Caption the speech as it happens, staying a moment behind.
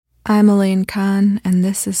I'm Elaine Kahn, and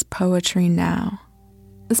this is Poetry Now.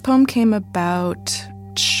 This poem came about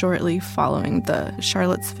shortly following the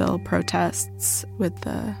Charlottesville protests with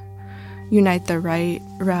the Unite the Right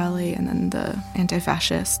rally and then the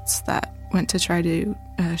anti-fascists that went to try to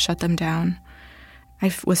shut them down.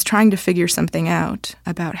 I was trying to figure something out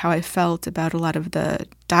about how I felt about a lot of the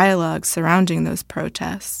dialogue surrounding those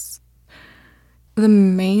protests. The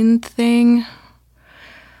main thing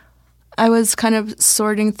I was kind of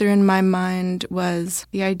sorting through in my mind was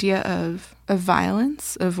the idea of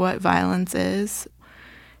violence, of what violence is.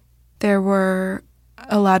 There were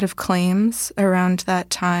a lot of claims around that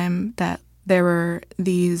time that there were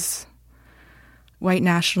these white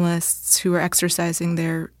nationalists who were exercising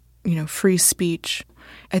their, free speech.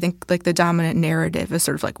 I think like the dominant narrative is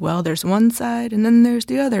sort of like, well, there's one side and then there's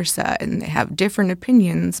the other side, and they have different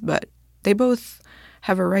opinions, but they both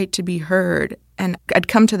have a right to be heard. And I'd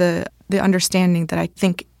come to the understanding that I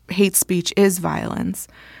think hate speech is violence,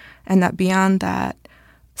 and that beyond that,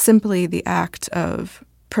 simply the act of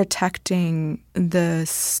protecting the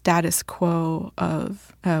status quo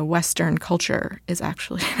of Western culture is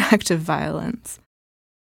actually an act of violence.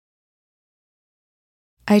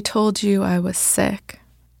 I told you I was sick.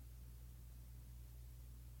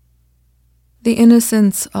 The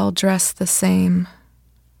innocents all dress the same.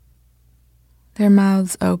 Their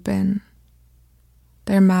mouths open.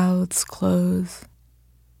 Their mouths close.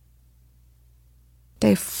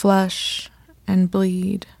 They flush and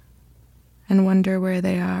bleed and wonder where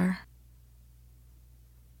they are.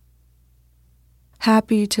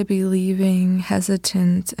 Happy to be leaving,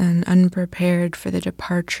 hesitant and unprepared for the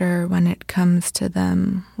departure when it comes to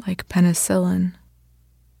them like penicillin.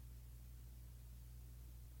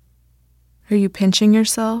 Are you pinching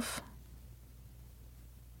yourself?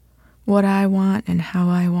 What I want and how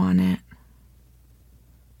I want it.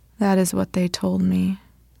 That is what they told me.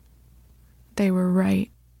 They were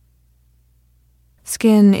right.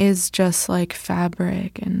 Skin is just like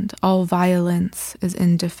fabric, and all violence is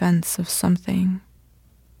in defense of something.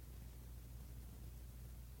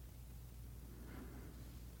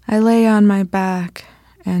 I lay on my back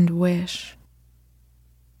and wish.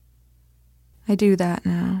 I do that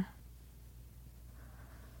now.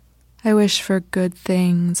 I wish for good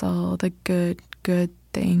things, all the good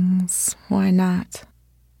things. Why not?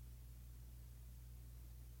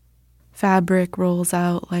 Fabric rolls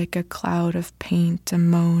out like a cloud of paint to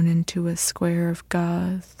moan into a square of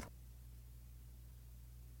gauze.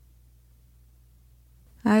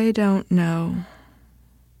 I don't know.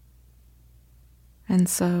 And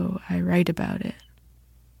so I write about it.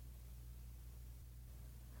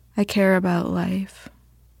 I care about life.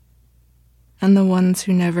 And the ones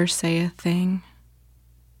who never say a thing.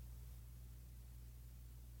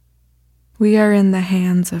 We are in the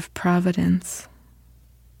hands of Providence,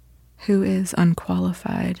 who is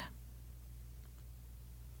unqualified.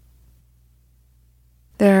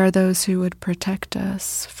 There are those who would protect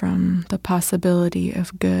us from the possibility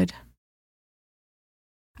of good.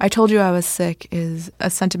 I told you I was sick is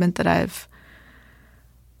a sentiment that I've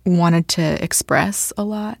wanted to express a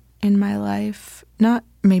lot in my life, not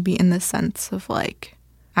maybe in the sense of like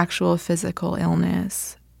actual physical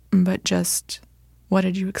illness, but just what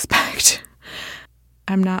did you expect?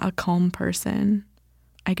 I'm not a calm person.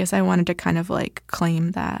 I guess I wanted to kind of like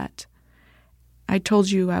claim that. I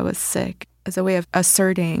told you I was sick as a way of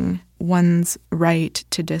asserting one's right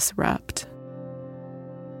to disrupt.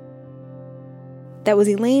 That was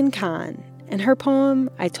Elaine Kahn and her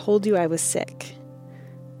poem, I Told You I Was Sick.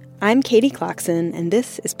 I'm Katie Clarkson, and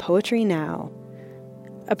this is Poetry Now,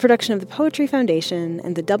 a production of the Poetry Foundation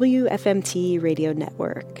and the WFMT Radio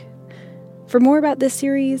Network. For more about this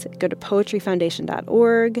series, go to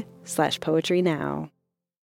poetryfoundation.org/poetrynow.